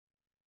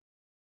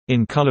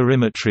In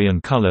colorimetry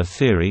and color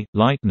theory,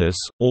 lightness,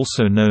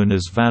 also known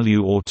as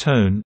value or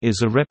tone,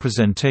 is a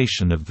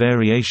representation of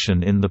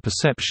variation in the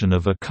perception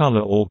of a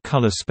color or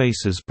color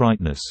space's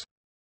brightness.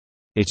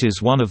 It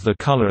is one of the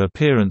color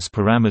appearance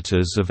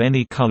parameters of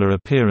any color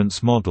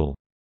appearance model.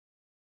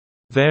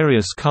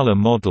 Various color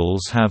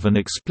models have an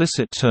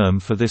explicit term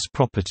for this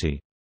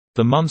property.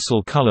 The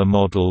Munsell color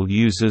model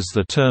uses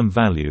the term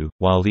value,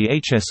 while the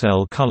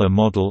HSL color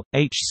model,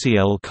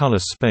 HCL color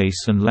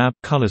space and lab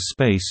color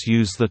space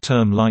use the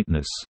term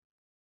lightness.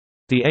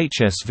 The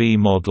HSV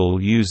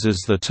model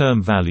uses the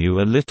term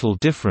value a little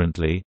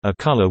differently. A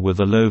color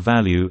with a low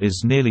value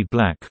is nearly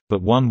black,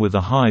 but one with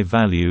a high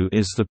value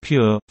is the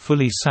pure,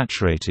 fully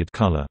saturated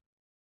color.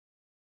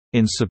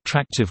 In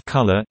subtractive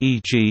color,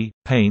 e.g.,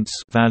 paints,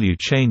 value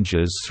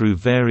changes through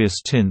various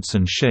tints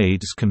and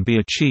shades can be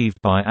achieved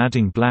by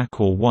adding black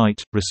or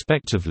white,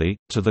 respectively,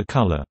 to the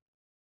color.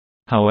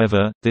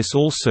 However, this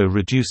also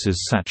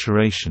reduces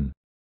saturation.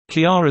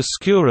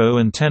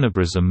 Chiaroscuro and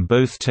tenebrism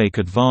both take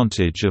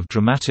advantage of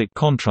dramatic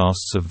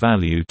contrasts of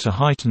value to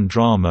heighten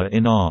drama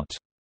in art.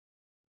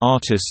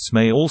 Artists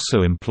may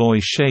also employ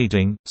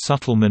shading,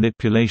 subtle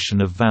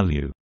manipulation of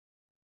value.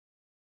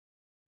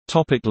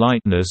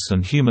 Lightness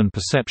and human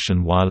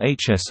perception. While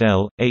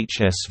HSL,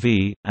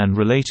 HSV, and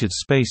related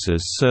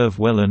spaces serve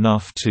well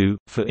enough to,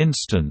 for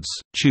instance,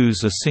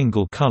 choose a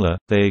single color,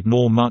 they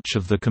ignore much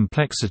of the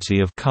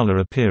complexity of color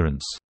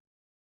appearance.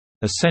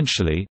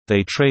 Essentially,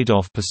 they trade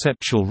off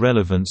perceptual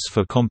relevance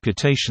for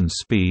computation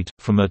speed.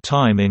 From a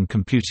time in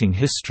computing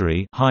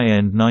history,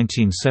 high-end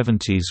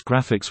 1970s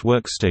graphics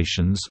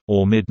workstations,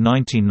 or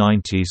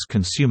mid-1990s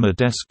consumer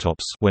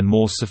desktops when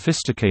more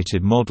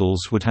sophisticated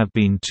models would have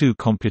been too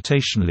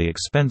computationally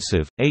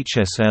expensive,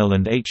 HSL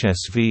and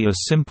HSV are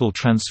simple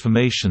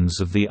transformations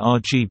of the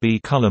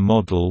RGB color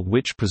model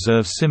which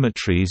preserve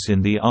symmetries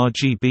in the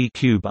RGB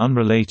cube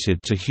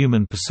unrelated to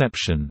human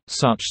perception,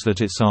 such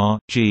that its R,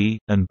 G,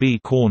 and B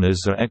corners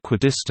are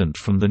equidistant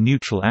from the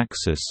neutral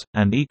axis,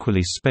 and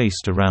equally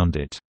spaced around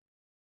it.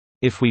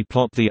 If we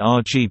plot the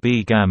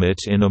RGB gamut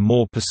in a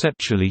more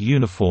perceptually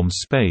uniform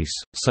space,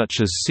 such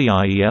as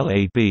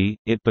CIELAB,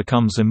 it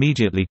becomes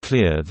immediately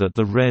clear that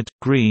the red,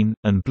 green,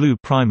 and blue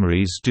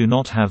primaries do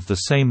not have the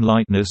same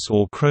lightness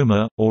or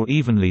chroma, or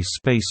evenly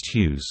spaced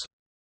hues.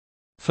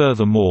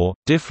 Furthermore,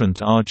 different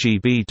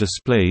RGB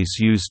displays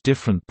use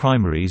different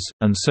primaries,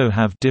 and so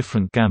have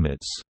different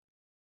gamuts.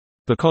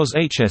 Because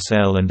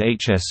HSL and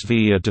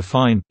HSV are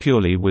defined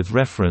purely with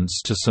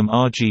reference to some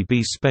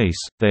RGB space,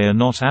 they are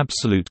not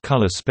absolute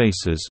color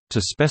spaces.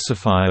 To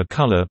specify a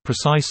color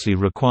precisely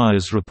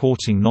requires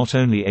reporting not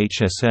only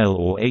HSL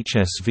or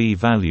HSV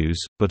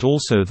values, but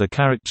also the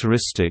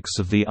characteristics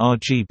of the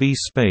RGB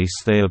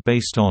space they are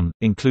based on,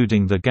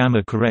 including the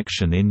gamma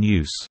correction in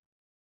use.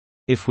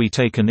 If we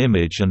take an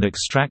image and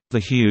extract the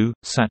hue,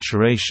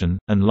 saturation,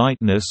 and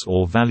lightness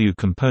or value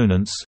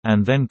components,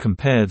 and then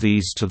compare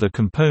these to the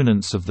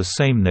components of the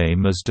same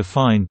name as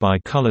defined by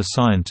color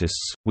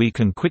scientists, we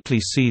can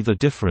quickly see the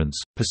difference,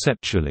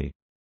 perceptually.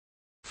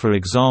 For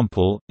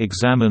example,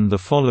 examine the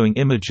following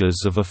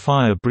images of a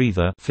fire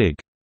breather Fig.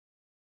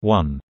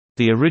 1.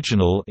 The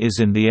original is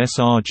in the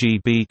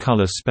sRGB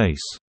color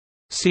space.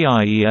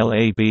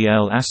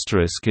 CIELABL**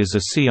 is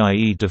a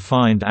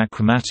CIE-defined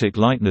achromatic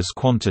lightness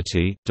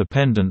quantity,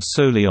 dependent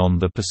solely on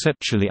the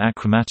perceptually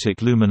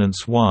achromatic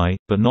luminance Y,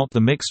 but not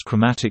the mixed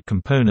chromatic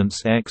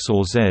components X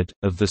or Z,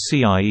 of the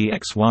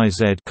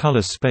CIE-XYZ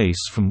color space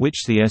from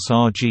which the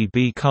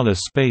sRGB color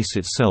space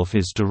itself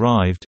is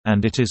derived,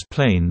 and it is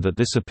plain that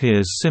this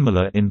appears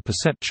similar in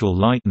perceptual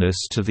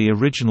lightness to the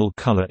original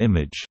color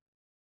image.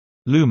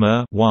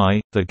 Luma Y,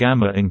 the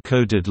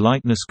gamma-encoded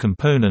lightness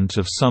component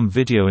of some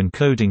video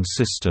encoding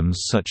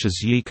systems such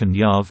as YIK and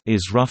YAV,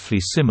 is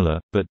roughly similar,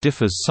 but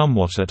differs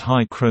somewhat at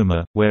high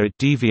chroma, where it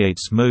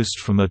deviates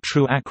most from a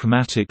true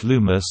achromatic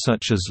luma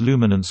such as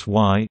luminance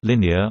Y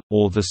linear,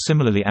 or the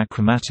similarly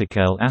achromatic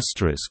L**,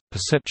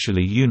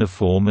 perceptually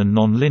uniform and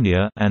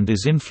nonlinear, and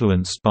is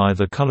influenced by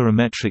the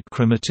colorimetric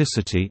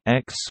chromaticity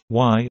X,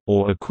 Y,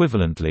 or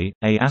equivalently,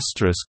 A**,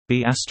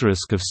 B**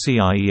 of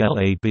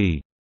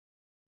CIELAB.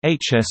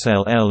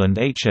 HSL-L and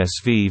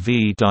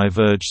HSV-V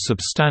diverge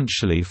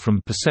substantially from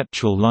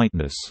perceptual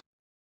lightness.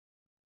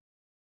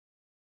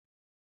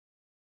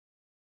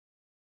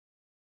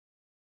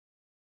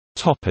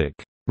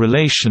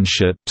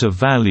 Relationship to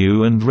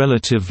value and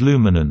relative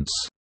luminance.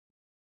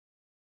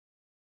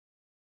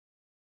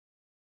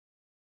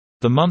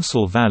 The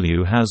Munsell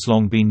value has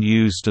long been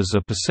used as a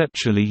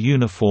perceptually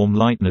uniform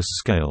lightness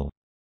scale.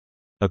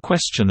 A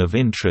question of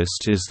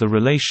interest is the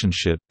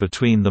relationship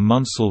between the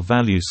Munsell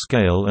value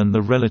scale and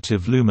the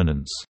relative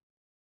luminance.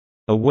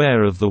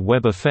 Aware of the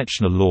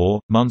Weber-Fechner law,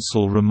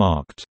 Munsell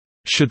remarked,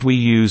 "Should we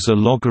use a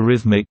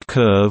logarithmic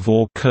curve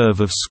or curve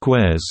of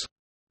squares?"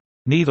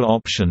 Neither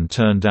option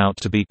turned out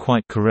to be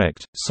quite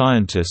correct.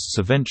 Scientists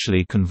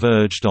eventually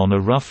converged on a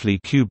roughly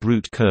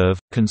cube-root curve,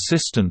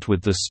 consistent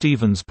with the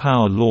Stevens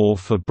power law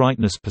for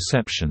brightness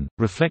perception,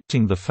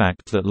 reflecting the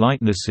fact that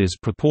lightness is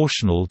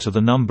proportional to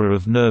the number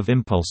of nerve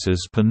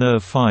impulses per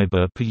nerve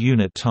fiber per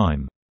unit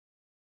time.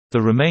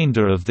 The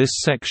remainder of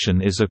this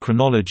section is a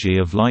chronology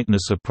of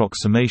lightness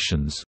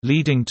approximations,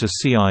 leading to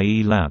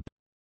CIE Lab.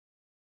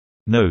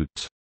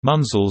 Note: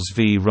 Munsell's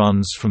V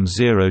runs from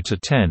 0 to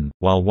 10,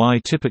 while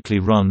Y typically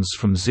runs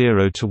from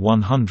 0 to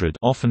 100,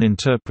 often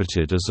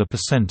interpreted as a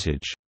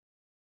percentage.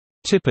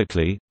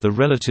 Typically, the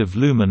relative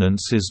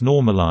luminance is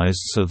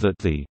normalized so that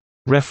the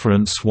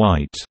reference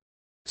white,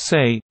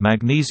 say,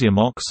 magnesium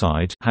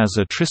oxide, has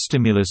a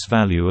tristimulus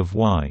value of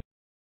Y.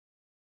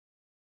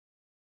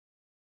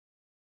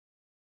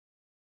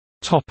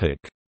 Topic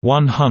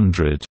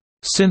 100.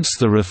 Since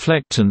the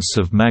reflectance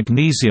of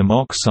magnesium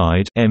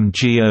oxide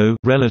 (MgO)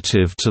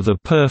 relative to the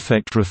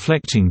perfect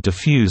reflecting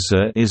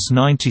diffuser is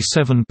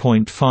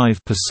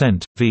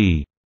 97.5%,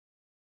 v.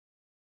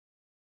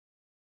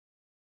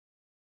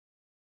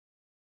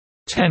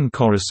 10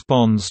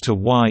 corresponds to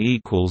Y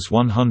equals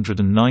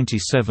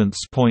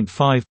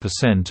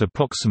 197.5%,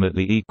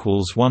 approximately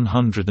equals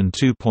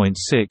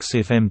 102.6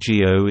 if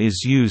MgO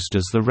is used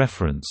as the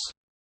reference.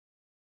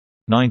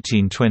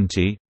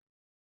 1920.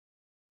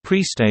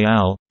 Priest et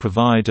al.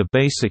 Provide a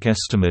basic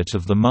estimate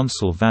of the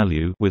Munsell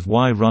value with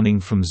Y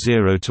running from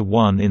 0 to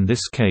 1. In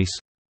this case,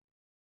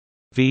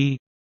 V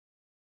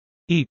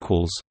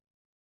equals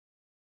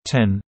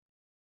 10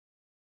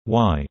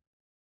 Y.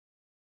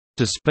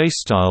 Display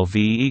style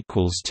V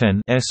equals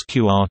 10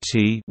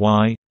 sqrt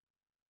Y.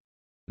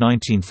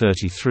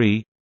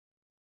 1933.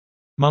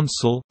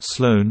 Munsell,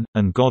 Sloan,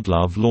 and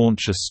Godlove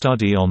launch a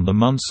study on the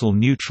Munsell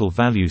neutral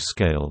value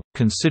scale,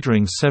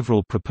 considering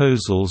several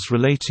proposals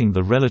relating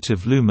the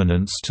relative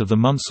luminance to the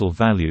Munsell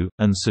value,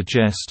 and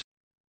suggest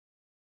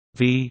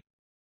V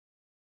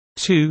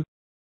 2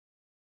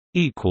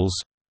 equals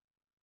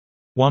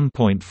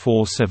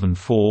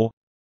 1.474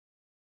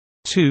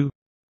 2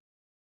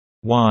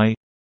 Y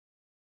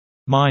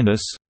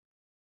minus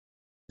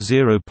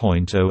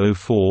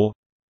 0.004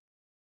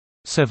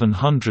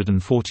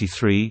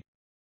 743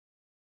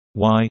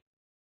 Y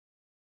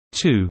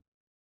 2.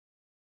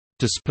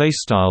 Display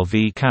style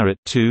V caret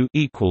 2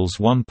 equals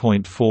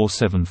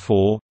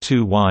 1.474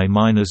 2 Y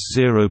minus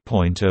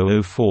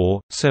 0.004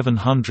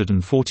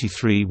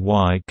 743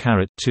 Y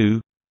caret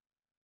 2.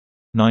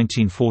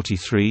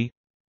 1943.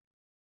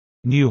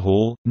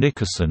 Newhall,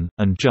 Nickerson,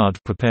 and Judd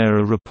prepare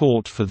a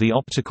report for the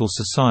Optical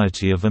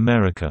Society of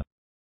America.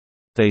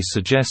 They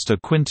suggest a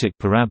quintic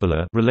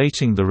parabola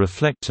relating the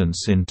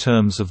reflectance in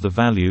terms of the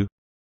value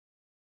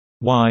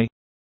Y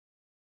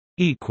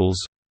equals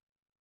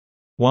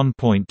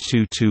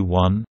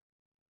 1.221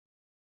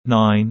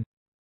 9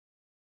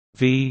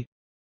 V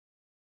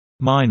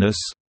minus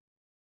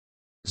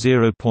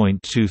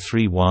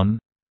 0.231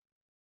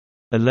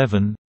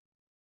 11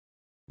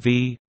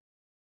 V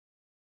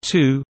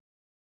 2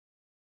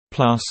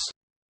 plus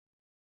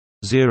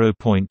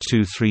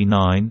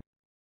 0.239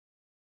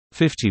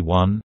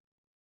 51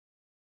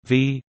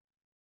 V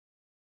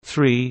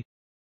 3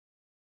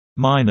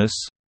 minus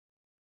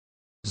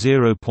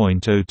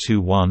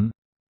 0.021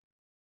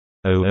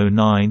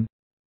 009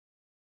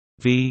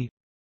 V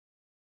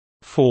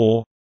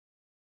 4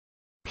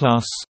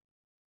 plus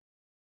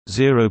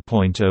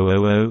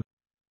 0.000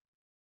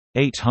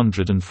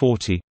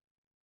 840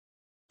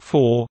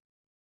 4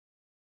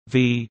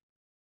 V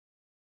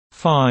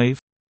 5.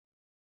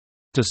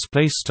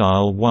 Display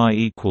style Y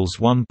equals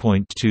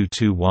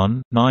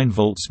 1.221 9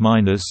 volts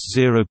minus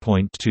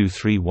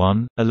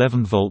 0.231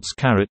 11 volts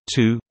caret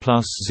 2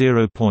 plus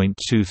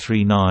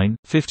 0.239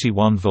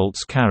 51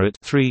 volts caret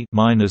 3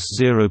 minus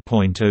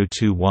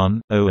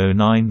 0.021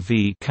 009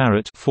 V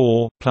caret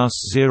 4 plus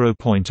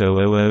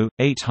 0.000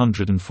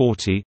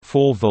 840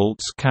 4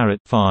 volts caret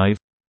 5.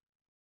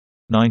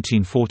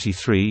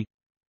 1943.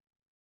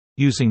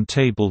 Using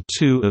Table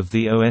 2 of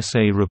the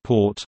OSA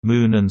report,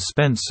 Moon and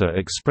Spencer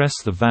express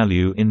the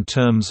value in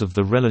terms of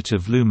the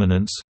relative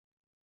luminance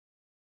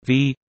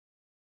V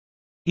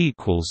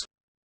equals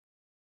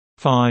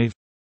 5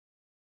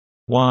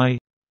 Y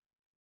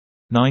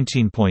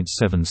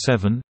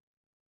 19.77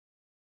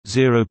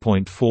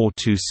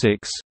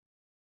 0.426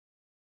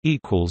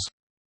 equals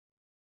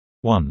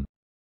 1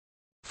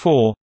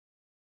 4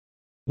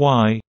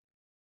 Y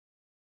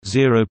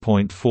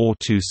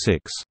 0.426.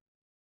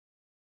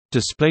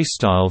 Display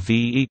style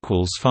V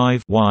equals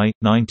 5 Y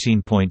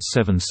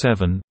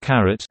 19.77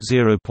 caret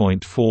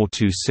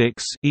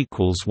 0.426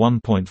 equals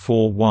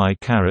 1.4 Y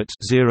caret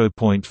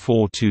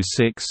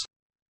 0.426.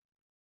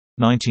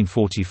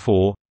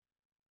 1944.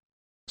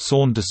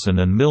 Saunderson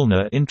and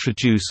Milner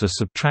introduce a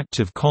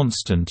subtractive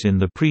constant in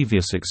the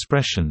previous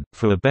expression,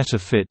 for a better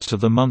fit to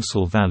the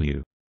Munsell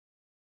value.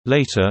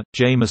 Later,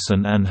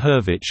 Jameson and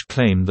Hurwicz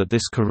claim that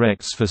this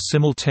corrects for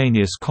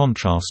simultaneous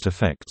contrast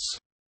effects.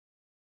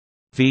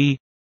 V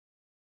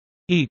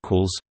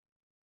equals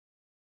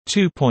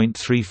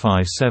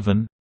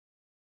 2.357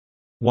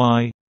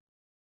 Y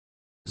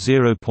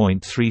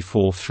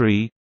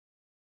 0.343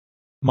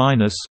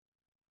 minus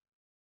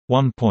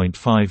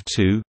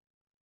 1.52.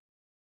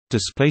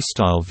 Display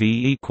style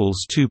V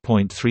equals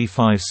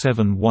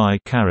 2.357 Y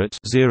caret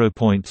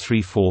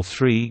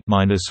 0.343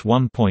 minus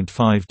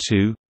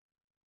 1.52.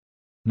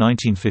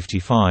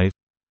 1955.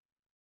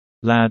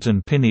 Ladd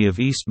and Pinney of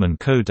Eastman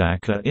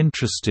Kodak are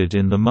interested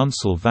in the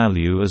Munsell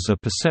value as a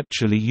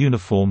perceptually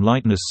uniform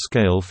lightness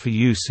scale for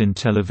use in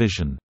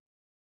television.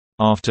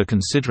 After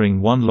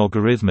considering 1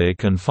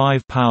 logarithmic and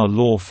 5 power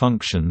law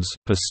functions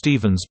per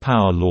Stevens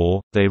power law,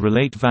 they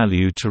relate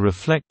value to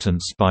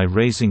reflectance by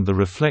raising the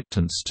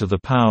reflectance to the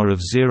power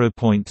of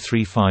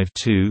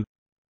 0.352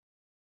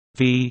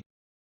 V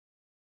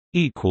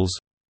equals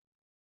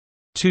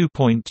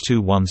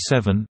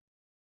 2.217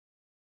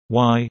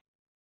 Y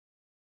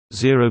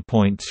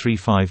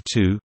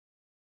 0.352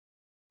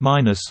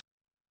 minus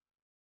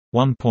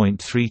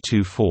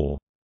 1.324.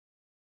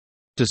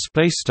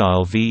 Display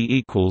style V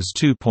equals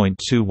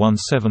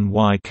 2.217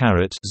 Y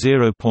caret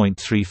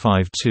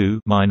 0.352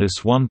 minus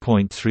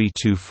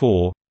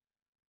 1.324.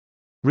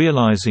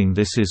 Realizing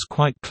this is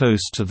quite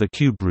close to the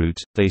cube root,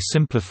 they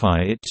simplify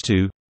it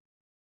to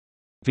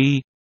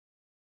V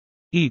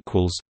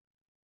equals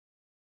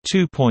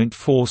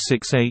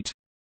 2.468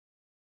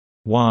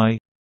 Y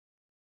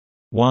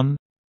 1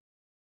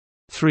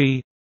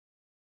 3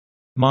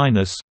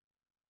 minus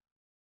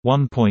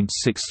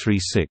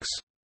 1.636.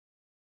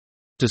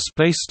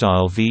 Display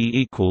style V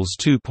equals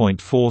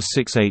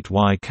 2.468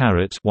 Y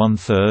caret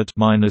 1/3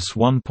 minus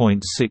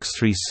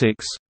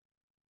 1.636.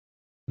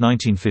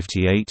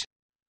 1958.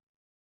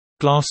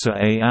 Glasser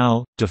et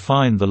al.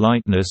 Define the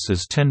lightness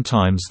as 10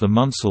 times the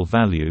Munsell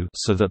value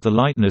so that the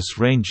lightness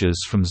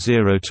ranges from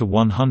 0 to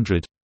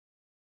 100.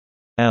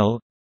 L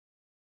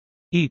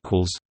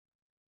equals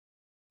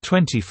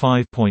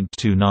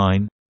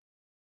 25.29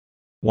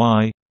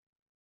 Y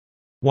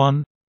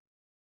 1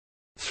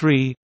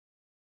 3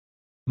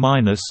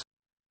 minus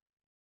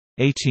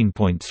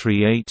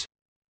 18.38.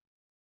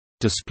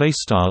 Display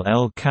style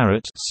L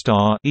caret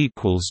star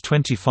equals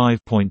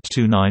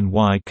 25.29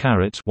 Y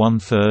caret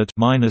 1/3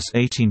 minus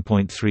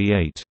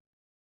 18.38.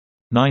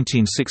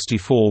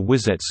 1964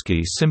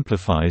 Wysetsky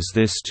simplifies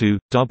this to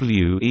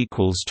W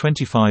equals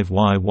 25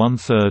 Y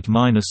 1/3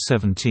 minus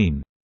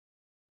 17.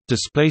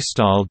 Display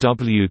style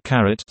W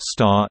caret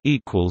star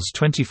equals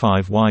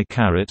 25 Y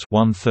caret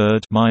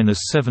 1/3 minus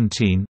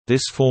 17.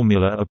 This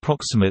formula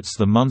approximates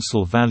the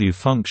Munsell value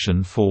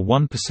function for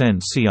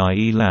 1%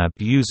 CIE lab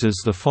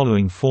uses the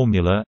following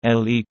formula: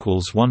 L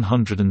equals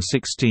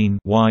 116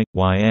 Y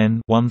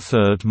yn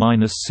 1/3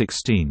 minus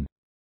 16.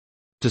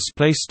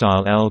 Display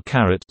style L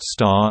caret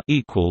star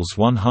equals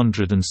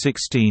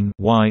 116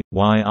 Y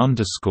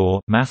underscore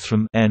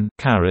mathrm n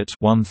caret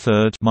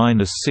 1/3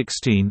 minus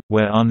 16,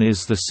 where un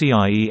is the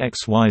CIE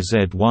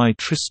XYZY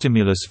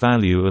tristimulus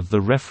value of the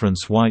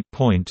reference white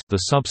point.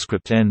 The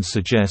subscript n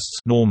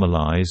suggests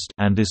normalized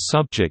and is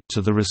subject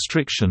to the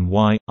restriction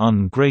Y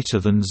un greater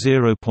than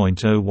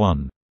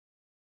 0.01.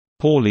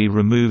 Pauli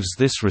removes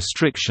this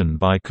restriction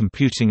by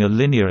computing a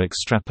linear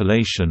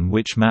extrapolation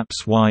which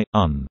maps Y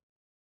un.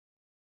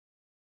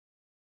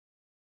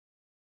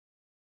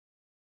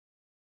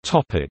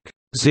 Topic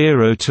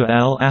 0 to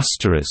L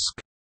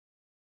asterisk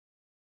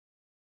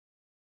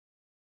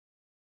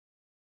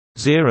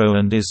 0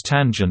 and is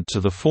tangent to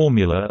the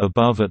formula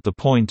above at the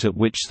point at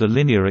which the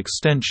linear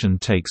extension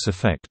takes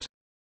effect.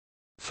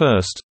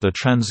 First, the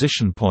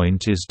transition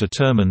point is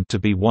determined to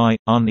be Y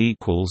un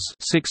equals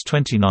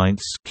 6/29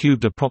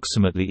 cubed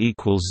approximately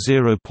equals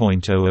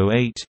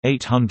 0.008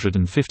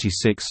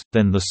 856.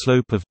 Then the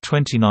slope of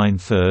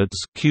 29/3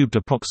 cubed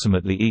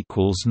approximately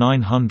equals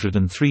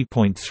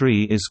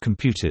 903.3 is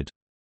computed.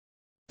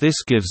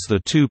 This gives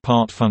the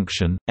two-part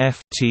function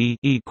f t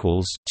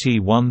equals t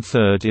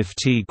 1/3 if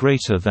t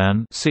greater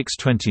than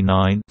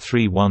 629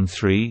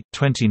 313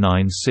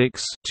 29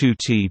 6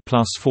 2t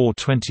plus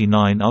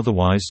 429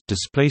 otherwise.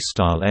 Display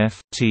style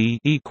f t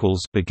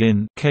equals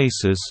begin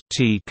cases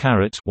t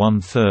caret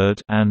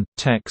 1/3 and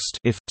text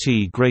if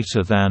t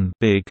greater than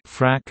big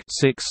frac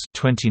 6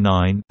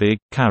 29 big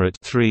caret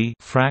 3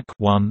 frac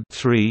 1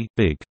 3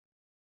 big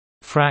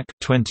frac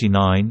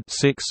 29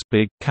 6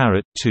 big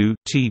caret 2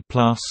 t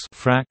plus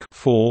frac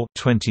 4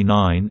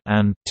 29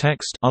 and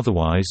text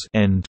otherwise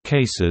end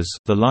cases.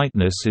 The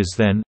lightness is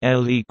then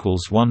L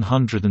equals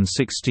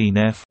 116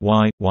 f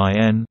y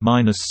yn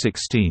minus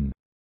 16.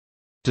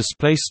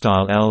 Display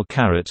style L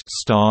caret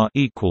star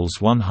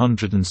equals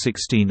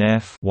 116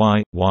 f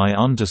y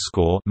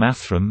underscore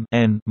mathrm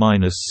n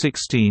minus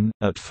 16.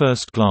 At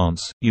first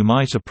glance, you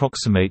might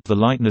approximate the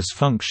lightness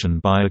function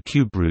by a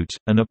cube root,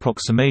 an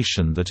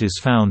approximation that is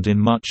found in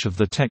much of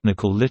the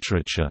technical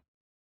literature.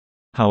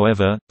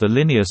 However, the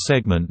linear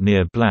segment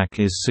near black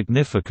is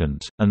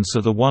significant, and so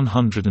the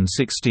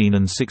 116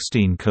 and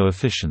 16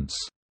 coefficients.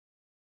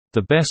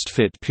 The best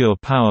fit pure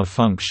power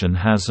function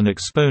has an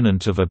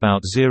exponent of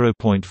about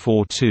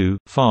 0.42,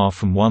 far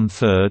from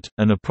 1/3,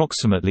 and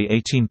approximately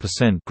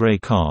 18% gray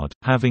card,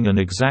 having an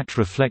exact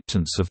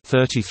reflectance of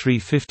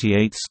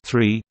 33/58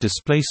 3.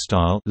 Display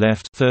style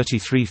left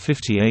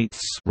 33/58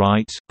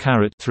 right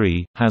caret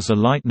 3 has a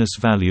lightness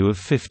value of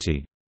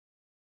 50.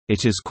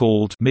 It is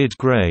called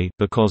mid-gray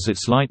because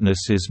its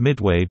lightness is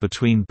midway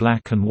between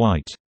black and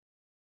white.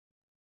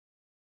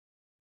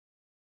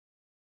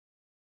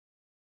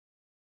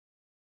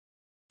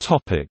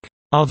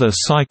 Other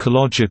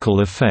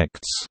psychological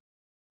effects.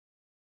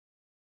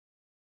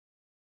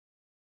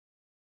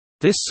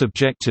 This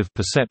subjective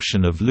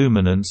perception of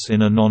luminance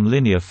in a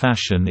nonlinear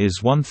fashion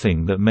is one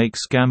thing that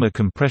makes gamma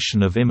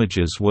compression of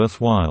images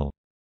worthwhile.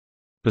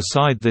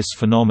 Beside this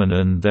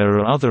phenomenon, there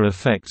are other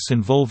effects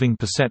involving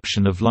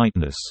perception of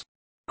lightness.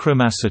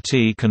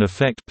 Chromacity can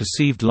affect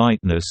perceived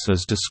lightness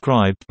as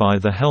described by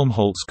the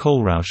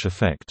Helmholtz-Kohlrausch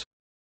effect.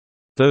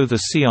 Though the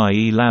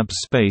CIE lab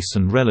space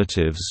and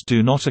relatives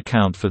do not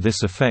account for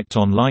this effect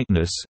on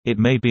lightness, it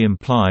may be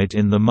implied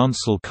in the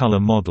Munsell color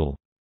model.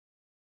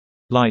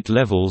 Light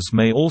levels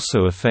may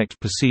also affect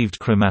perceived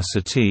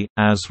chromacity,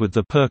 as with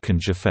the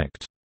Perkinge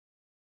effect.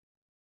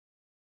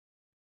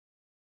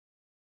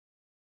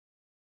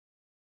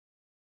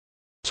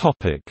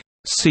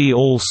 See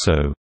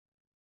also: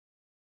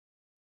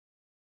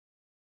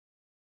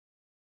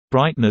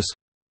 brightness,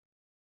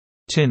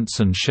 tints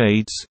and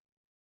shades,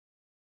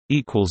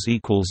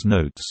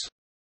 Notes